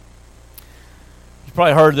You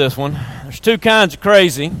probably heard this one. There's two kinds of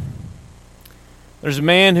crazy. There's a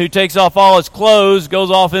man who takes off all his clothes,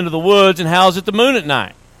 goes off into the woods, and howls at the moon at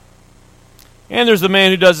night. And there's the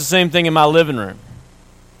man who does the same thing in my living room.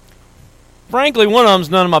 Frankly, one of them's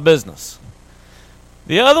none of my business.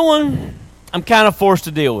 The other one, I'm kind of forced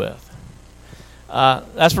to deal with.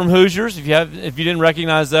 That's from Hoosiers. If you didn't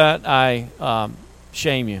recognize that, I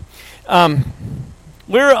shame you.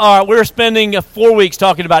 We're spending 4 weeks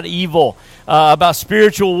talking about evil, about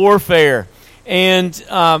spiritual warfare, and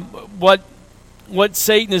what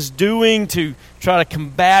Satan is doing to try to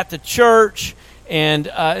combat the church. And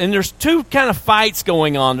there's two kind of fights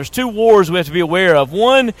going on. There's two wars we have to be aware of.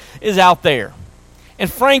 One is out there,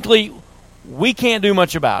 and frankly, we can't do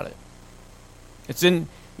much about it. It's in,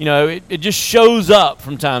 it just shows up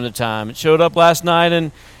from time to time. It showed up last night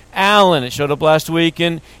in Allen. It showed up last week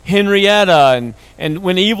in Henrietta. And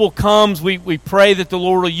when evil comes, we pray that the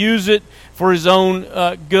Lord will use it for His own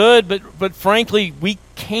good. But frankly, we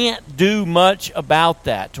can't do much about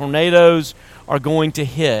that. Tornadoes are going to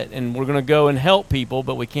hit, and we're going to go and help people,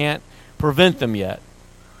 but we can't prevent them yet.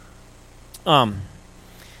 But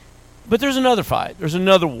there's another fight. There's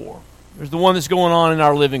another war. There's the one that's going on in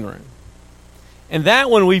our living room. And that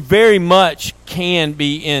one we very much can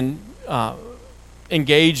be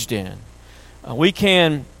engaged in. We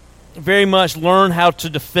can very much learn how to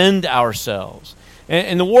defend ourselves.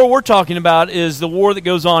 And the war we're talking about is the war that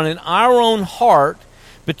goes on in our own heart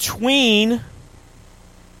between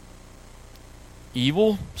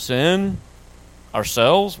evil, sin,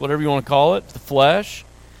 ourselves, whatever you want to call it, the flesh,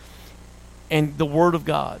 and the Word of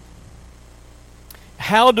God.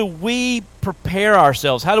 How do we prepare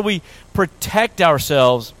ourselves? How do we protect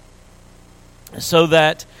ourselves so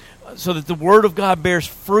that the Word of God bears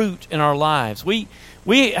fruit in our lives? We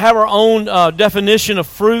have our own definition of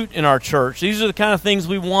fruit in our church. These are the kind of things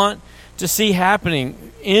we want to see happening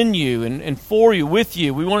in you and for you, with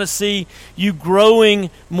you. We want to see you growing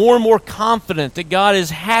more and more confident that God is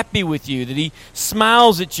happy with you, that He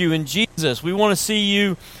smiles at you in Jesus. We want to see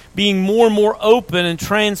you being more and more open and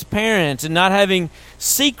transparent and not having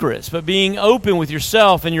secrets, but being open with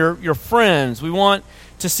yourself and your friends. We want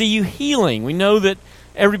to see you healing. We know that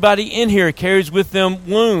everybody in here carries with them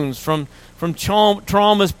wounds from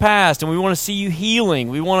traumas past, and we want to see you healing.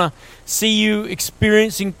 We want to see you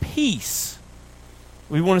experiencing peace.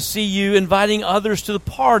 We want to see you inviting others to the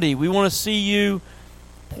party. We want to see you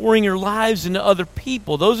pouring your lives into other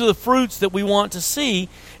people. Those are the fruits that we want to see,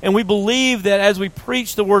 and we believe that as we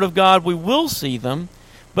preach the Word of God, we will see them.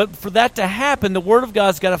 But for that to happen, the Word of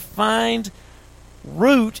God's got to find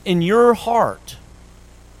root in your heart.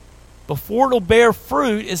 Before it'll bear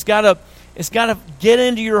fruit, it's got to get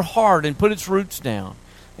into your heart and put its roots down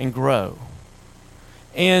and grow.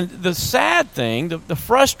 And the sad thing, the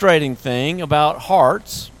frustrating thing about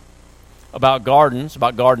hearts, about gardens,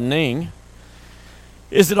 about gardening,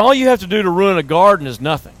 is that all you have to do to ruin a garden is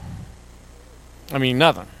nothing. I mean,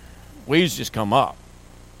 nothing. Weeds just come up.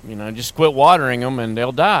 Just quit watering them and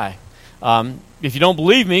they'll die. If you don't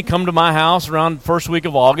believe me, come to my house around the first week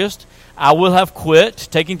of August. I will have quit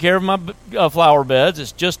taking care of my flower beds.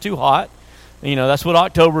 It's just too hot. That's what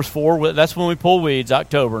October's for. That's when we pull weeds,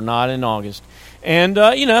 October, not in August. And,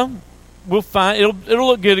 we'll find it'll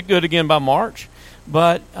look good again by March.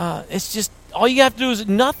 But it's just, all you have to do is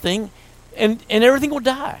nothing, and everything will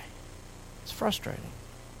die. It's frustrating.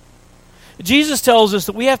 Jesus tells us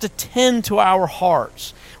that we have to tend to our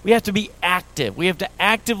hearts. We have to be active. We have to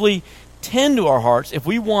actively tend to our hearts if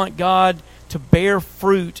we want God to bear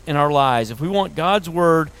fruit in our lives. If we want God's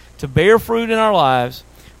Word to bear fruit in our lives,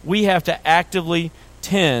 we have to actively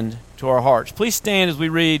tend to our hearts. Please stand as we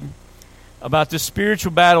read about this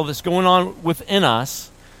spiritual battle that's going on within us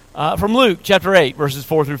from Luke chapter 8, verses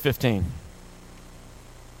 4 through 15.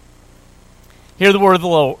 Hear the word of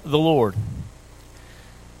the Lord.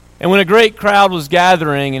 And when a great crowd was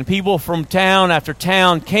gathering and people from town after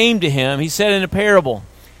town came to him, he said in a parable,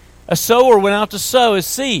 a sower went out to sow his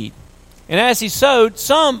seed. And as he sowed,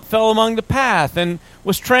 some fell among the path and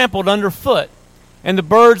was trampled underfoot, and the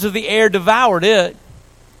birds of the air devoured it.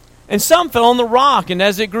 And some fell on the rock, and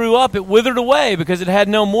as it grew up, it withered away because it had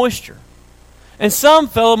no moisture. And some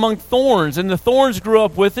fell among thorns, and the thorns grew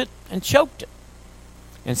up with it and choked it.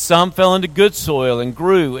 And some fell into good soil and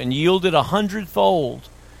grew and yielded 100-fold.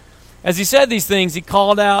 As he said these things, he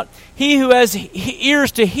called out, "He who has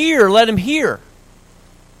ears to hear, let him hear."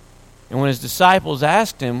 And when his disciples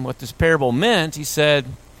asked him what this parable meant, he said,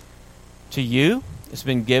 "To you it's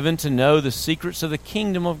been given to know the secrets of the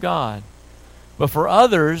kingdom of God. But for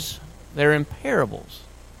others, they're in parables,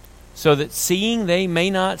 so that seeing they may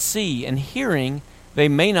not see, and hearing they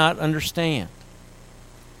may not understand."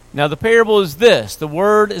 Now the parable is this: the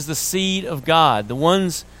word is the seed of God. The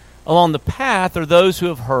ones along the path are those who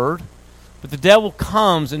have heard, but the devil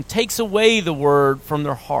comes and takes away the word from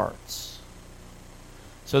their hearts,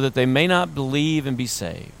 so that they may not believe and be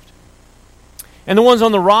saved. And the ones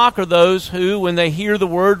on the rock are those who, when they hear the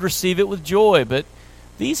word, receive it with joy, but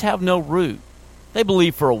these have no root. They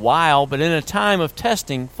believe for a while, but in a time of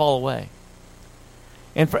testing fall away.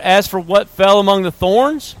 And as for what fell among the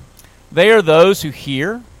thorns, they are those who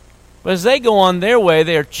hear, but as they go on their way,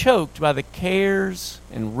 they are choked by the cares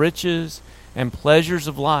and riches and pleasures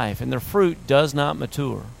of life, and their fruit does not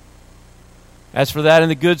mature. As for that in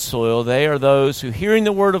the good soil, they are those who, hearing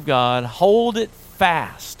the word of God, hold it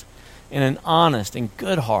fast in an honest and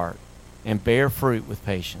good heart, and bear fruit with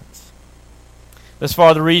patience. Thus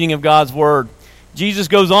far, the reading of God's word. Jesus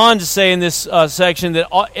goes on to say in this section that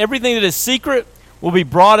everything that is secret will be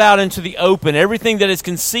brought out into the open. Everything that is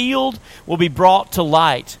concealed will be brought to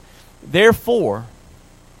light. Therefore,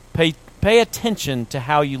 pay attention to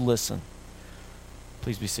how you listen.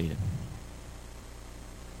 Please be seated.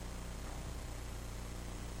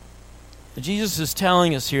 Jesus is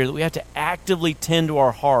telling us here that we have to actively tend to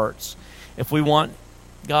our hearts if we want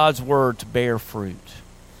God's word to bear fruit.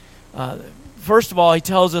 First of all, he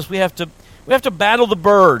tells us we have to battle the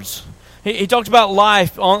birds. He talks about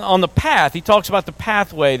life on the path. He talks about the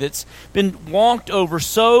pathway that's been walked over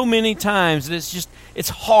so many times that it's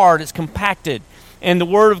hard, it's compacted. And the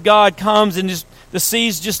word of God comes and the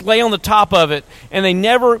seeds just lay on the top of it, and they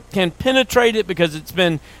never can penetrate it because it's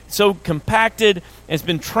been so compacted, it's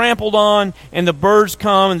been trampled on, and the birds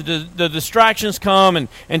come and the distractions come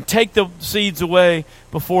and take the seeds away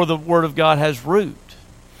before the word of God has root.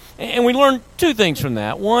 And we learn two things from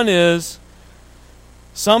that. One is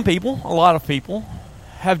some people, a lot of people,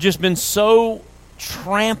 have just been so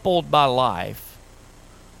trampled by life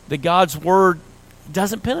that God's word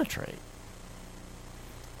doesn't penetrate.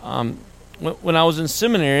 When I was in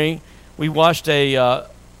seminary, we were watching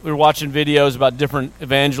videos about different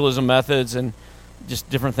evangelism methods and just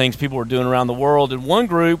different things people were doing around the world. And one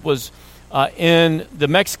group was in the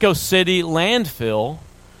Mexico City landfill,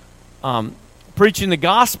 preaching the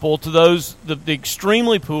gospel to those the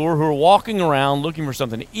extremely poor who are walking around looking for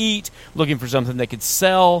something to eat, looking for something they could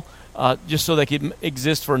sell, just so they could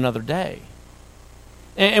exist for another day.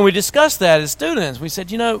 And we discussed that as students. We said,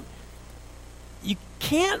 you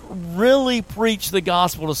can't really preach the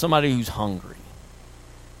gospel to somebody who's hungry.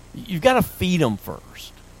 You've got to feed them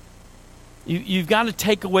first. You've got to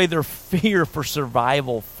take away their fear for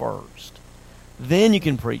survival first. Then you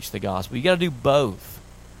can preach the gospel. You've got to do both.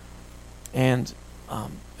 And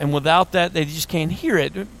without that, they just can't hear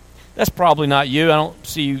it. That's probably not you. I don't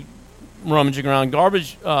see you rummaging around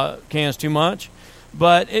garbage cans too much.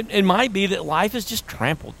 But it might be that life has just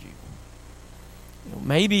trampled you.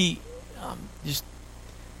 Maybe just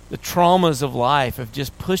the traumas of life have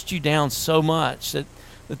just pushed you down so much that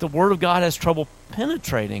the Word of God has trouble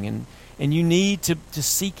penetrating, and you need to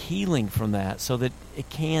seek healing from that so that it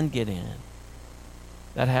can get in.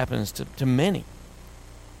 That happens to many.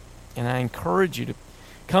 And I encourage you to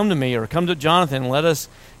come to me or come to Jonathan and let us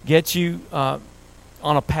get you on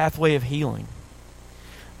a pathway of healing.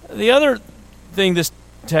 The other thing this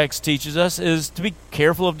text teaches us is to be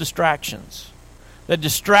careful of distractions. That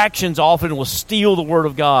distractions often will steal the Word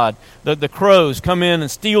of God. The crows come in and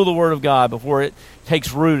steal the Word of God before it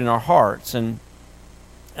takes root in our hearts. And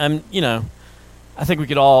I think we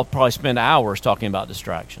could all probably spend hours talking about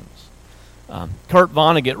distractions. Kurt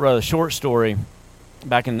Vonnegut wrote a short story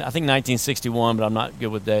back in, I think, 1961, but I'm not good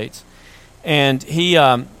with dates. And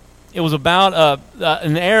it was about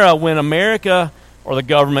an era when America, or the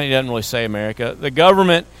government, he doesn't really say America, the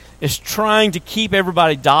government is trying to keep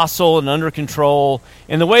everybody docile and under control.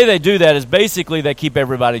 And the way they do that is basically they keep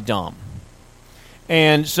everybody dumb.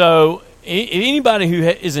 And so anybody who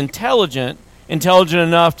is intelligent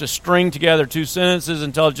enough to string together two sentences,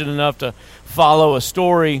 intelligent enough to follow a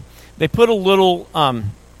story, they put a little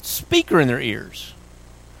speaker in their ears.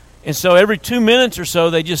 And so every 2 minutes or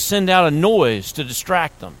so, they just send out a noise to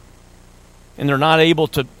distract them. And they're not able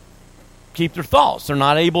to keep their thoughts. They're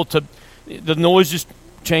not able to, the noise just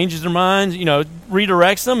changes their minds,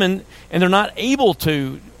 redirects them, and they're not able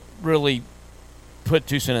to really put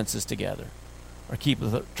two sentences together or keep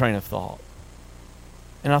a train of thought.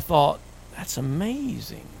 And I thought, that's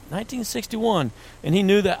amazing. 1961, and he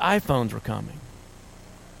knew that iPhones were coming.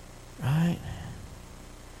 Right?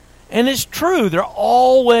 And it's true. They're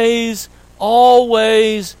always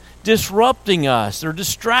disrupting us. They're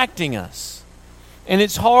distracting us. And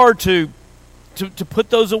it's hard to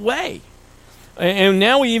put those away. And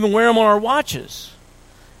now we even wear them on our watches.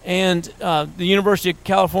 And the University of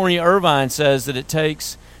California, Irvine says that it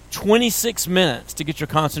takes 26 minutes to get your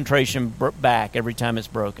concentration back every time it's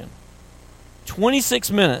broken.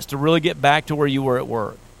 26 minutes to really get back to where you were at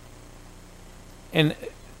work. And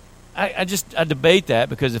I debate that,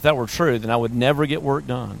 because if that were true, then I would never get work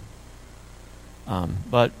done.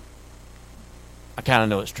 But I kind of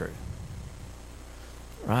know it's true,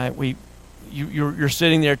 right? You're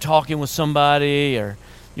sitting there talking with somebody, or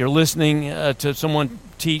you're listening to someone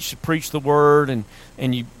preach the word,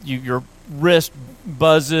 and your wrist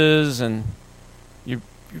buzzes, and you're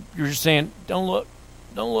just saying, don't look,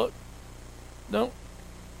 don't look, don't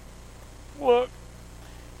look,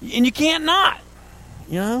 and you can't not,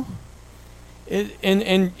 you know.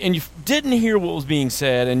 And you didn't hear what was being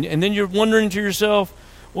said, and then you're wondering to yourself,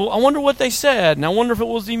 well, I wonder what they said, and I wonder if it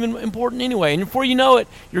was even important anyway. And before you know it,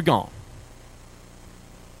 you're gone.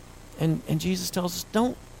 And Jesus tells us,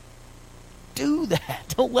 don't do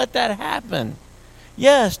that. Don't let that happen.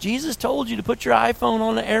 Yes, Jesus told you to put your iPhone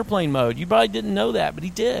on the airplane mode. You probably didn't know that, but he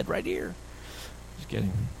did right here. Just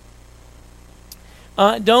kidding.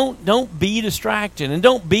 Don't be distracted, and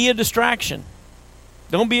don't be a distraction.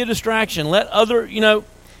 Don't be a distraction. Let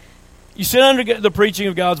you sit under the preaching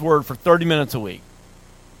of God's word for 30 minutes a week.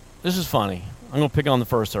 This is funny. I'm going to pick on the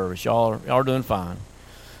first service. Y'all are doing fine.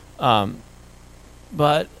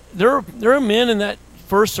 But there are men in that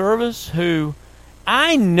first service who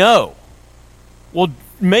I know will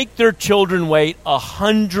make their children wait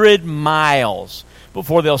 100 miles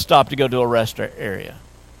before they'll stop to go to a rest area.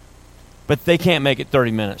 But they can't make it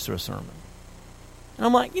 30 minutes through a sermon. And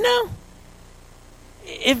I'm like,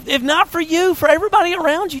 if not for you, for everybody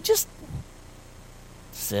around you, just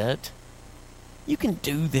sit. You can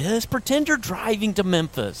do this. Pretend you're driving to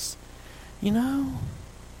Memphis. Let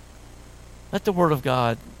the Word of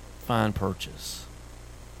God find purchase.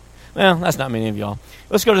 Well, that's not many of y'all.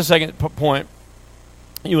 Let's go to the second point.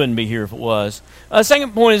 You wouldn't be here if it was.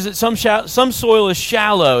 Second point is that some soil is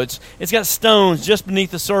shallow. It's got stones just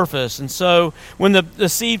beneath the surface. And so when the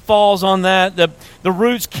seed falls on that, the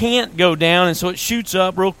roots can't go down, and so it shoots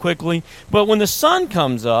up real quickly. But when the sun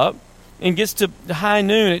comes up and gets to high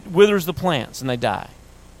noon, it withers the plants and they die.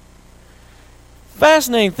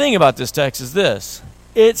 Fascinating thing about this text is this.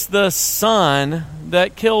 It's the sun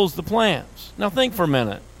that kills the plants. Now think for a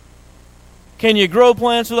minute. Can you grow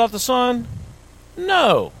plants without the sun?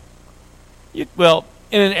 No. In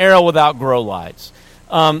an era without grow lights.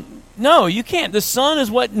 No, you can't. The sun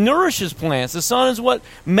is what nourishes plants. The sun is what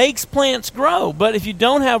makes plants grow. But if you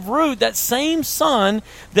don't have root, that same sun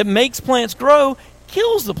that makes plants grow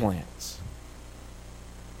kills the plants.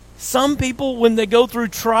 Some people, when they go through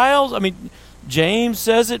trials, James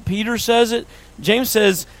says it, Peter says it. James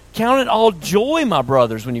says, count it all joy, my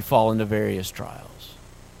brothers, when you fall into various trials.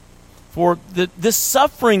 For this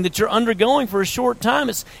suffering that you're undergoing for a short time,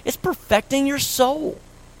 it's perfecting your soul.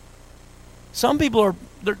 Some people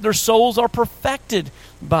their souls are perfected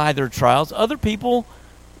by their trials. Other people,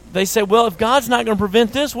 they say, well, if God's not going to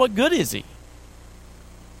prevent this, what good is he?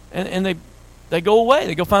 And they go away.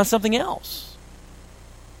 They go find something else.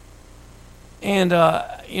 And,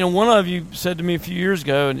 one of you said to me a few years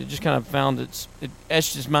ago, and it just kind of found it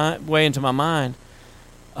etched its way into my mind,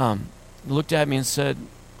 looked at me and said,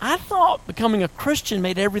 I thought becoming a Christian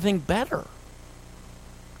made everything better.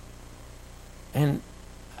 And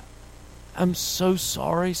I'm so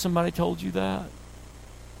sorry somebody told you that.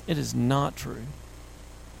 It is not true.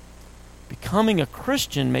 Becoming a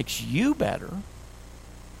Christian makes you better.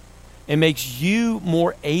 It makes you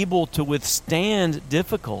more able to withstand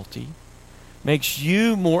difficulty. Makes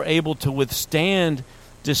you more able to withstand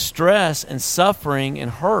distress and suffering and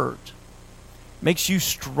hurt. Makes you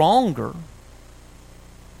stronger.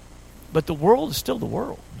 But the world is still the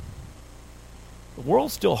world. The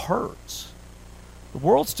world still hurts. The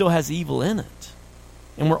world still has evil in it.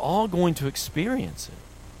 And we're all going to experience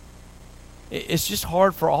it. It's just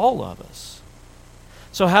hard for all of us.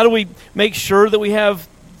 So how do we make sure that we have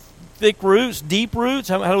thick roots, deep roots?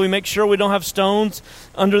 How do we make sure we don't have stones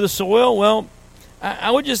under the soil? Well,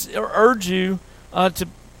 I would just urge you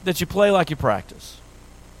that you play like you practice.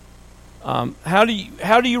 How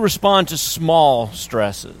do you respond to small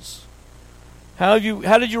stresses? How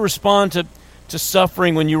did you respond to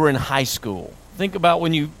suffering when you were in high school? Think about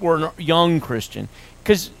when you were a young Christian.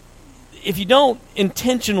 Because if you don't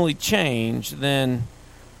intentionally change, then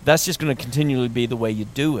that's just going to continually be the way you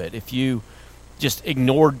do it. If you just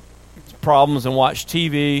ignored problems and watched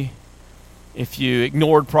TV, if you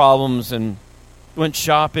ignored problems and went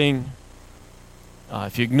shopping,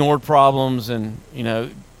 if you ignored problems and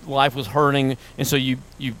life was hurting, and so you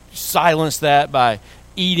silenced that by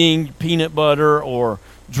eating peanut butter or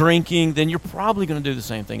drinking, then you're probably going to do the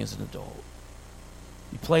same thing as an adult.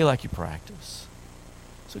 You play like you practice.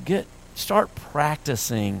 So start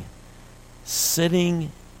practicing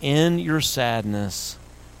sitting in your sadness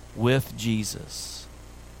with Jesus.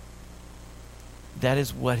 That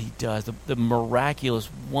is what he does. The miraculous,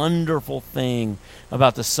 wonderful thing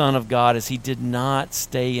about the Son of God is he did not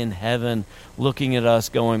stay in heaven looking at us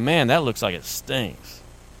going, man, that looks like it stinks.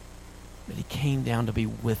 But he came down to be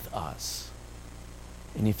with us.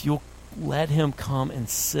 And if you'll let him come and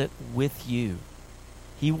sit with you,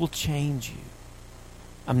 he will change you.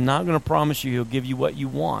 I'm not going to promise you he'll give you what you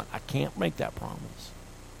want. I can't make that promise.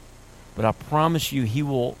 But I promise you he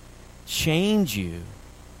will change you,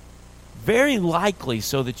 very likely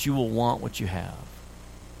so that you will want what you have.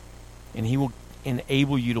 And he will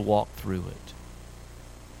enable you to walk through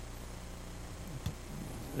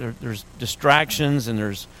it. There's distractions, and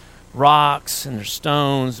there's rocks, and there's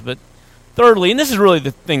stones. But thirdly, and this is really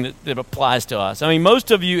the thing that applies to us. I mean,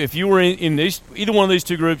 most of you, if you were in either one of these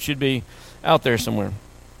two groups, should be out there somewhere.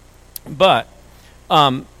 But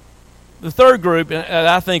the third group, and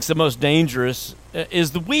I think is the most dangerous,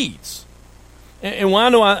 is the weeds. And why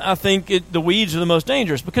do I think the weeds are the most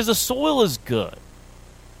dangerous? Because the soil is good.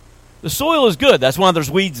 The soil is good. That's why there's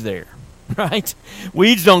weeds there, right?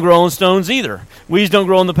 Weeds don't grow on stones either. Weeds don't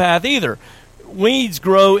grow on the path either. Weeds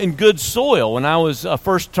grow in good soil. When I was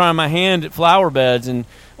first trying my hand at flower beds in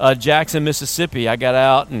Jackson, Mississippi, I got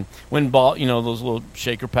out and went and bought, those little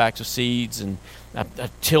shaker packs of seeds, and I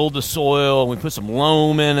tilled the soil, and we put some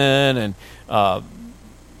loam in it,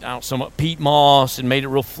 and some peat moss, and made it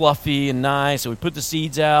real fluffy and nice. And we put the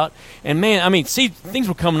seeds out, and man, things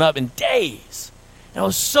were coming up in days. And I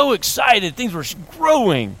was so excited. Things were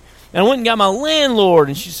growing. And I went and got my landlord,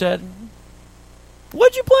 and she said,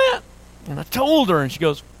 "What'd you plant?" And I told her, and she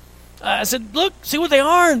goes, I said, "Look, see what they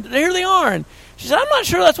are, and here they are." And she said, "I'm not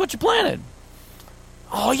sure that's what you planted."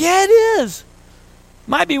 "Oh, yeah, it is.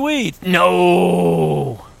 Might be weeds."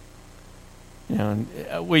 "No." And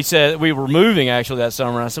we said we were moving actually that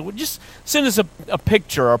summer. And I said, "Well, just send us a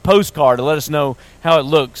picture or a postcard to let us know how it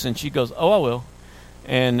looks." And she goes, "Oh, I will."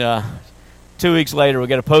 And 2 weeks later, we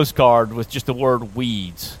got a postcard with just the word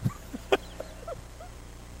weeds.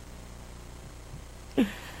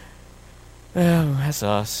 Oh, that's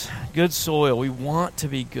us. Good soil. We want to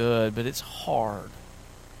be good, but it's hard.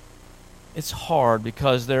 It's hard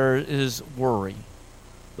because there is worry,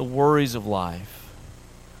 the worries of life.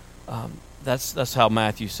 That's how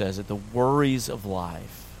Matthew says it, the worries of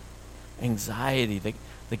life, anxiety,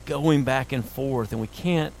 the going back and forth, and we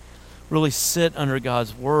can't really sit under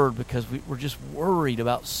God's word because we're just worried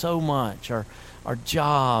about so much, our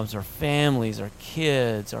jobs, our families, our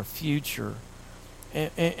kids, our future.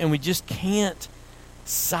 And we just can't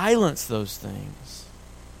silence those things.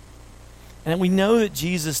 And we know that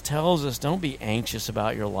Jesus tells us, don't be anxious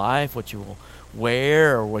about your life, what you will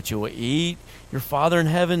wear or what you will eat. Your Father in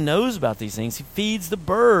heaven knows about these things. He feeds the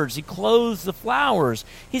birds. He clothes the flowers.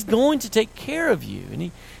 He's going to take care of you.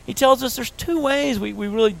 And he tells us there's two ways we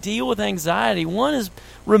really deal with anxiety. One is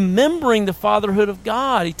remembering the fatherhood of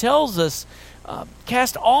God. He tells us,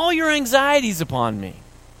 cast all your anxieties upon me,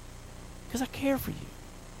 because I care for you.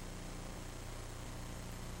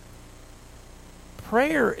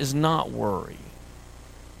 Prayer is not worry.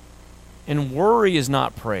 And worry is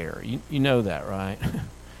not prayer. You know that, right?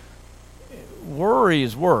 Worry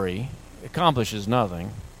is worry. Accomplishes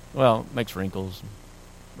nothing. Well, it makes wrinkles,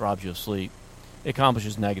 robs you of sleep. It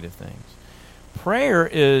accomplishes negative things. Prayer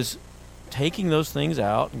is taking those things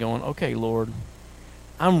out and going, okay, Lord,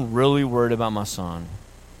 I'm really worried about my son.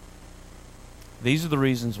 These are the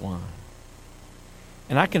reasons why.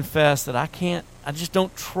 And I confess that I just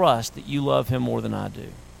don't trust that you love him more than I do.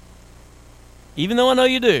 Even though I know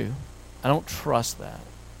you do, I don't trust that.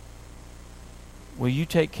 Will you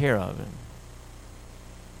take care of him?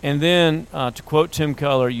 And then, to quote Tim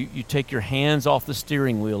Keller, you take your hands off the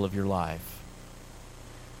steering wheel of your life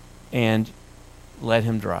and let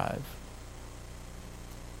him drive.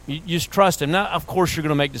 You just trust him. Now, of course, you're going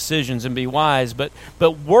to make decisions and be wise, but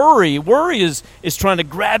worry is trying to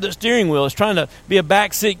grab the steering wheel. It's trying to be a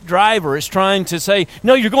backseat driver. It's trying to say,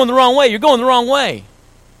 no, you're going the wrong way. You're going the wrong way.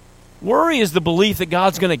 Worry is the belief that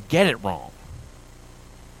God's going to get it wrong.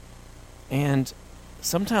 And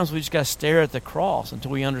sometimes we just got to stare at the cross until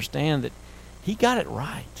we understand that he got it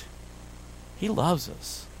right. He loves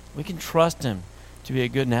us. We can trust him to be a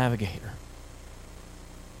good navigator.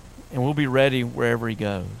 And we'll be ready wherever he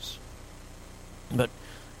goes. But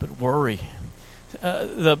worry,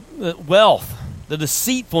 the wealth, the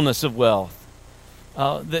deceitfulness of wealth,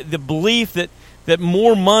 the belief that that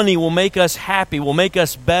more money will make us happy, will make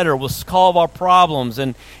us better, will solve our problems,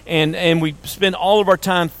 and we spend all of our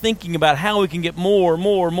time thinking about how we can get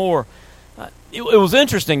more. It was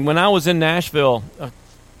interesting. When I was in Nashville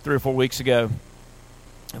 3 or 4 weeks ago,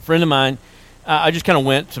 a friend of mine, I just kind of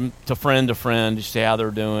went to friend to friend to see how they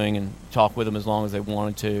were doing and talk with them as long as they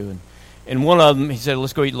wanted to. And one of them, he said,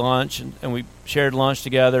 let's go eat lunch, and we shared lunch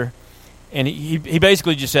together. And he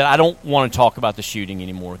basically just said, I don't want to talk about the shooting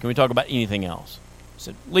anymore. Can we talk about anything else? I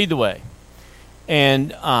said, lead the way.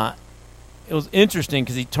 And it was interesting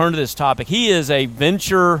because he turned to this topic. He is a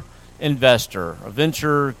venture investor, a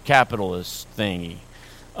venture capitalist thingy.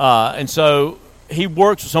 And so he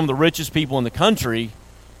works with some of the richest people in the country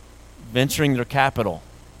venturing their capital,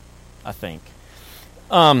 I think.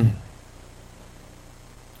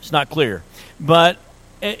 It's not clear. But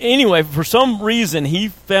anyway, for some reason, he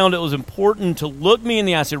found it was important to look me in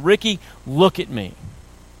the eye. I said, Ricky, look at me.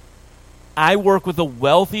 I work with the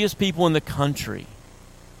wealthiest people in the country.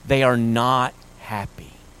 They are not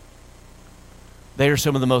happy. They are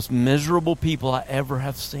some of the most miserable people I ever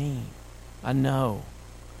have seen. I know.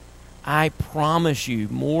 I promise you,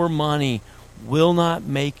 more money will not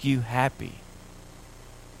make you happy.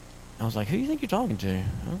 I was like, who do you think you're talking to?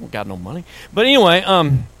 I don't got no money. But anyway,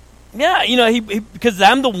 yeah, he because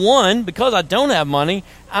I'm the one, because I don't have money,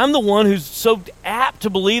 I'm the one who's so apt to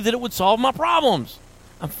believe that it would solve my problems.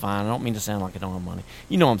 I'm fine. I don't mean to sound like I don't have money.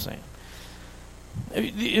 You know what I'm saying.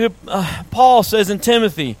 Paul says in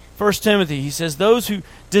Timothy, 1 Timothy, he says, those who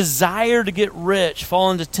desire to get rich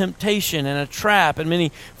fall into temptation and a trap and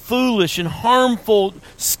many foolish and harmful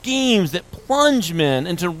schemes that plunge men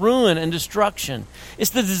into ruin and destruction. It's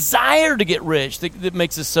the desire to get rich that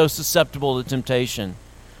makes us so susceptible to temptation.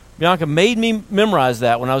 Bianca made me memorize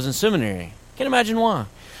that when I was in seminary. Can't imagine why.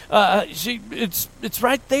 It's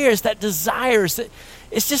right there. It's that desire.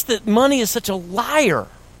 It's just that money is such a liar.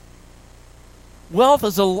 Wealth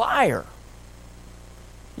is a liar.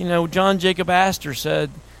 John Jacob Astor said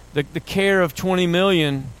the care of 20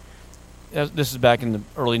 million, this is back in the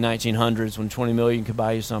early 1900s when 20 million could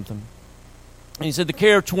buy you something. And he said the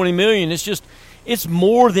care of 20 million, it's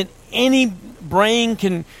more than any brain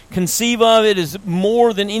can conceive of. It is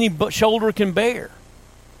more than any shoulder can bear.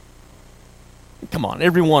 Come on,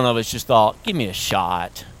 every one of us just thought, give me a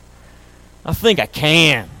shot. I think I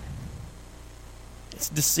can. It's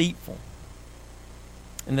deceitful.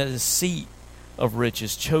 And the deceit of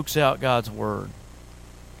riches chokes out God's word.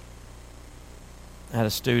 I had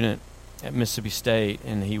a student at Mississippi State,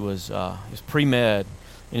 and he was pre-med,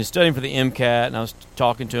 and he was studying for the MCAT, and I was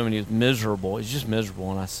talking to him, and he was miserable. He's just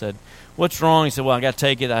miserable. And I said, what's wrong? He said, well, I got to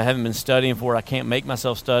take it. I haven't been studying for it. I can't make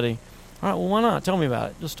myself study. All right, well, why not? Tell me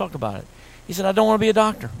about it. Let's talk about it. He said, I don't want to be a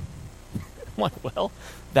doctor. I'm like, well,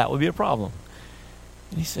 that would be a problem.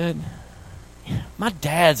 And he said, my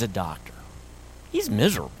dad's a doctor. He's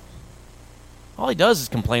miserable. All he does is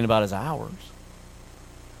complain about his hours.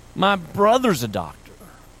 My brother's a doctor.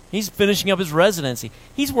 He's finishing up his residency.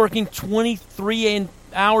 He's working 23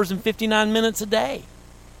 hours and 59 minutes a day.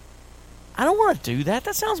 I don't want to do that.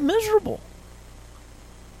 That sounds miserable.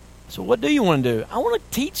 So what do you want to do? I want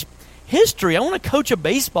to teach history. I want to coach a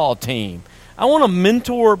baseball team. I want to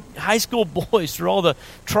mentor high school boys through all the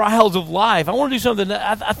trials of life. I want to do something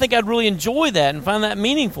that I think I'd really enjoy that and find that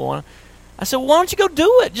meaningful. And I said, well, why don't you go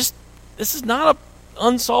do it? This is not an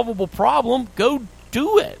unsolvable problem. Go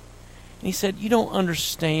do it. And he said, you don't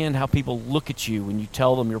understand how people look at you when you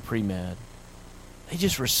tell them you're pre-med. They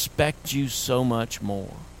just respect you so much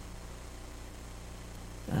more.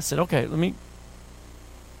 And I said, okay, let me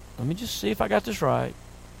just see if I got this right.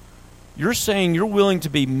 You're saying you're willing to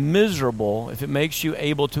be miserable if it makes you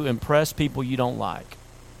able to impress people you don't like.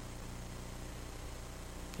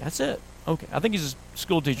 That's it. Okay. I think he's a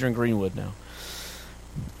school teacher in Greenwood now.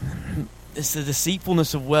 It's the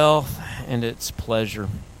deceitfulness of wealth and its pleasure.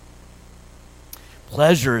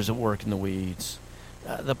 Pleasure is at work in the weeds.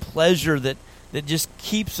 The pleasure that just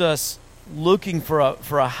keeps us looking for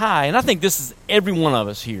a high. And I think this is every one of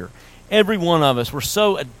us here. Every one of us, we're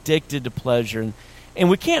so addicted to pleasure. And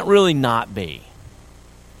we can't really not be.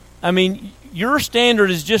 I mean, your standard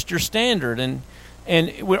is just your standard. And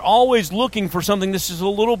we're always looking for something that's just a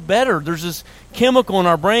little better. There's this chemical in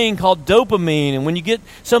our brain called dopamine. And when you get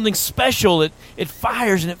something special, it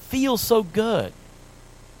fires and it feels so good.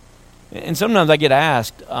 And sometimes I get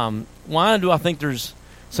asked, why do I think there's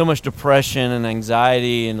so much depression and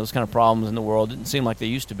anxiety and those kind of problems in the world? It didn't seem like they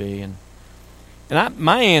used to be. And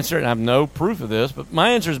my answer, and I have no proof of this, but my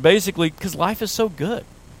answer is basically because life is so good.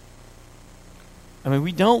 I mean,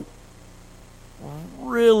 we don't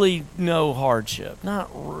really know hardship. Not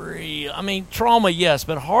real. I mean, trauma, yes,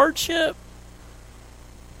 but hardship?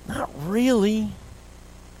 Not really.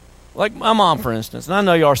 Like my mom, for instance, and I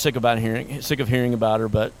know you are sick of hearing about her,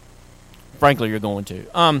 but frankly, you're going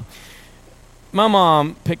to. My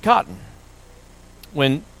mom picked cotton.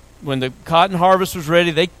 When the cotton harvest was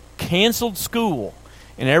ready, they canceled school,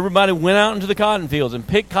 and everybody went out into the cotton fields and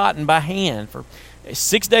picked cotton by hand for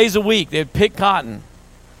 6 days a week. They'd pick cotton.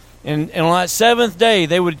 And on that seventh day,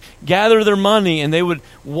 they would gather their money and they would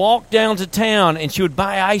walk down to town, and she would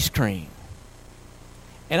buy ice cream.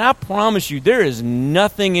 And I promise you, there is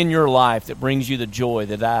nothing in your life that brings you the joy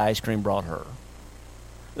that ice cream brought her.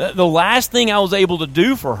 The last thing I was able to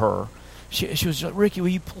do for her, she was like, Ricky, will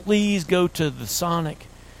you please go to the Sonic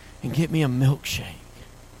and get me a milkshake?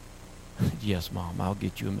 Yes, Mom, I'll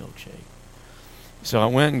get you a milkshake. So I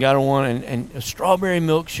went and got her one, and a strawberry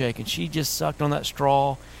milkshake, and she just sucked on that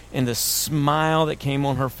straw, and the smile that came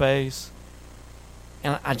on her face.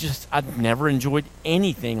 And I'd never enjoyed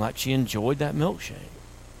anything like she enjoyed that milkshake.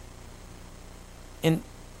 And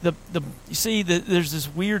you see, there's this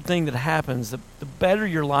weird thing that happens. The better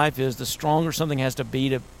your life is, the stronger something has to be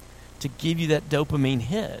to give you that dopamine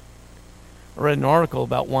hit. I read an article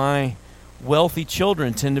about why wealthy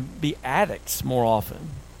children tend to be addicts more often.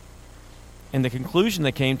 And the conclusion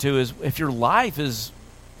they came to is, if your life is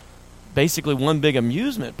basically one big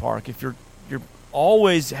amusement park, if you're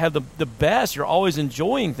always have the best, you're always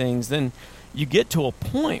enjoying things, then you get to a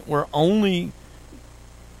point where only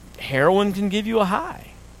heroin can give you a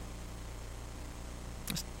high.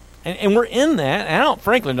 And we're in that. And I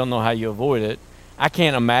frankly don't know how you avoid it. I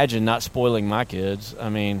can't imagine not spoiling my kids. I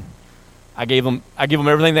mean, I give them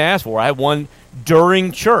everything they asked for. I had one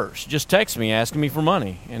during church just text me asking me for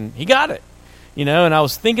money, and he got it. And I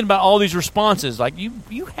was thinking about all these responses, like,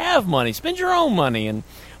 you have money, spend your own money, and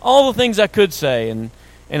all the things I could say. And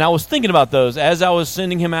I was thinking about those as I was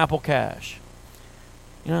sending him Apple Cash.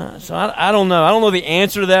 So I don't know. I don't know the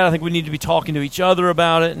answer to that. I think we need to be talking to each other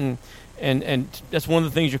about it, and that's one of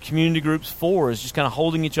the things your community group's for, is just kind of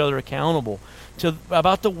holding each other accountable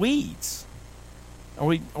about the weeds. Are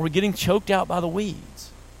we getting choked out by the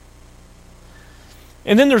weeds?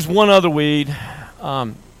 And then there's one other weed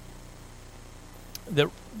that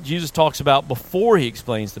Jesus talks about before he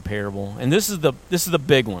explains the parable, and this is the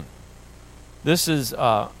big one. This is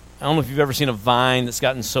I don't know if you've ever seen a vine that's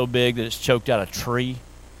gotten so big that it's choked out a tree.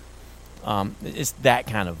 It's that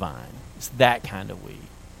kind of vine. It's that kind of weed.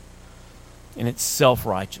 And it's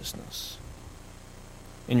self-righteousness.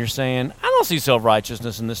 And you're saying, I don't see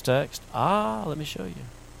self-righteousness in this text. Let me show you.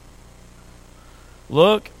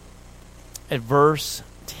 Look at verse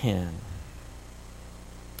 10.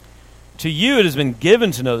 To you it has been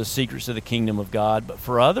given to know the secrets of the kingdom of God, but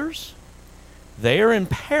for others, they are in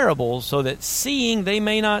parables, so that seeing they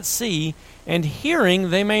may not see, and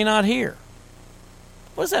hearing they may not hear.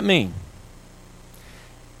 What does that mean?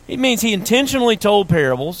 It means he intentionally told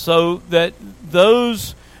parables so that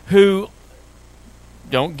those who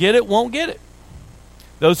don't get it won't get it.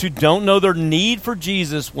 Those who don't know their need for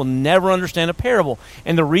Jesus will never understand a parable.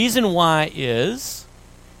 And the reason why is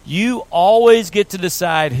you always get to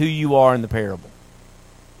decide who you are in the parable.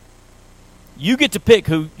 You get to pick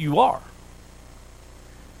who you are.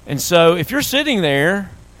 And so if you're sitting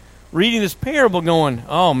there reading this parable going,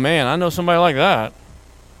 oh man, I know somebody like that.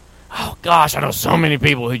 Oh gosh, I know so many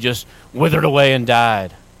people who just withered away and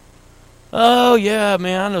died. Oh yeah,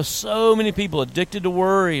 man, I know so many people addicted to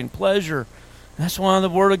worry and pleasure. That's why the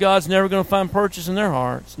Word of God's never going to find purchase in their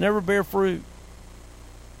hearts, never bear fruit.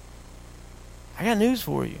 I got news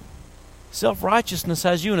for you. Self-righteousness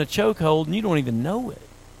has you in a chokehold and you don't even know it.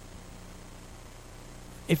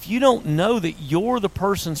 If you don't know that you're the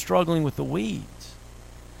person struggling with the weeds,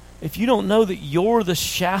 if you don't know that you're the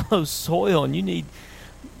shallow soil and you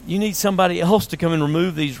need somebody else to come and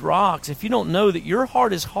remove these rocks, if you don't know that your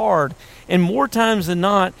heart is hard, and more times than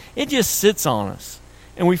not, it just sits on us,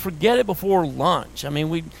 and we forget it before lunch. I mean,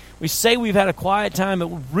 we say we've had a quiet time, but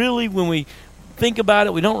really when we think about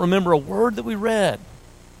it, we don't remember a word that we read.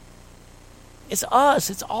 It's us.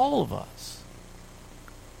 It's all of us.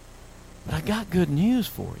 But I got good news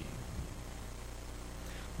for you.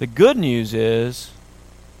 The good news is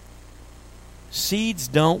seeds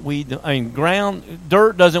don't weed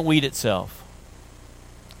dirt doesn't weed itself.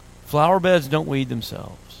 Flower beds don't weed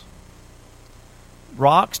themselves.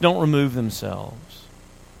 Rocks don't remove themselves.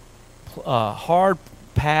 Hard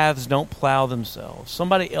paths don't plow themselves.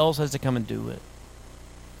 Somebody else has to come and do it.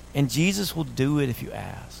 And Jesus will do it if you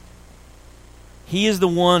ask. He is the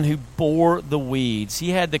one who bore the weeds. He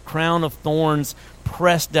had the crown of thorns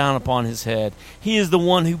pressed down upon his head. He is the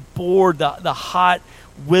one who bore the hot,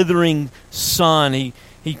 withering sun. He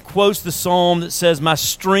quotes the psalm that says, my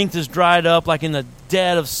strength is dried up like in the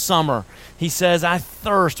dead of summer. He says, I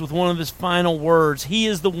thirst, with one of his final words. He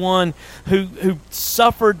is the one who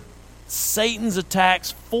suffered Satan's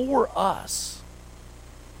attacks for us.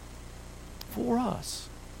 For us.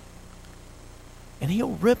 And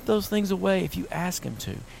he'll rip those things away if you ask him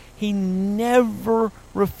to. He never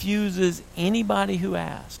refuses anybody who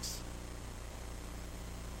asks.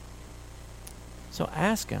 So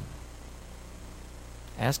ask him.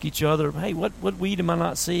 Ask each other, hey, what weed am I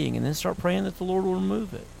not seeing? And then start praying that the Lord will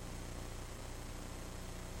remove it.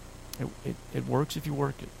 It works if you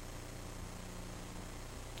work it.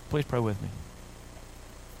 Please pray with me.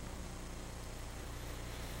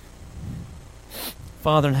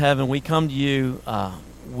 Father in heaven, we come to you,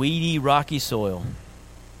 weedy, rocky soil.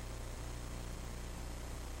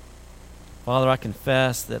 Father, I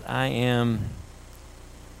confess that I am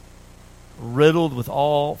riddled with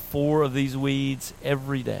all 4 of these weeds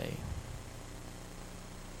every day.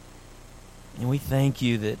 And we thank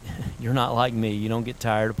you that you're not like me. You don't get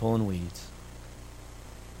tired of pulling weeds.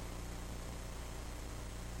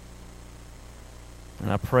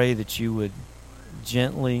 And I pray that you would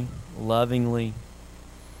gently, lovingly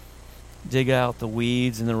dig out the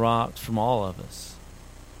weeds and the rocks from all of us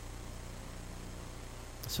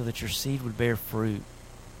so that your seed would bear fruit.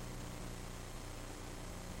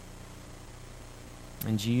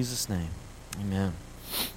 In Jesus' name, amen.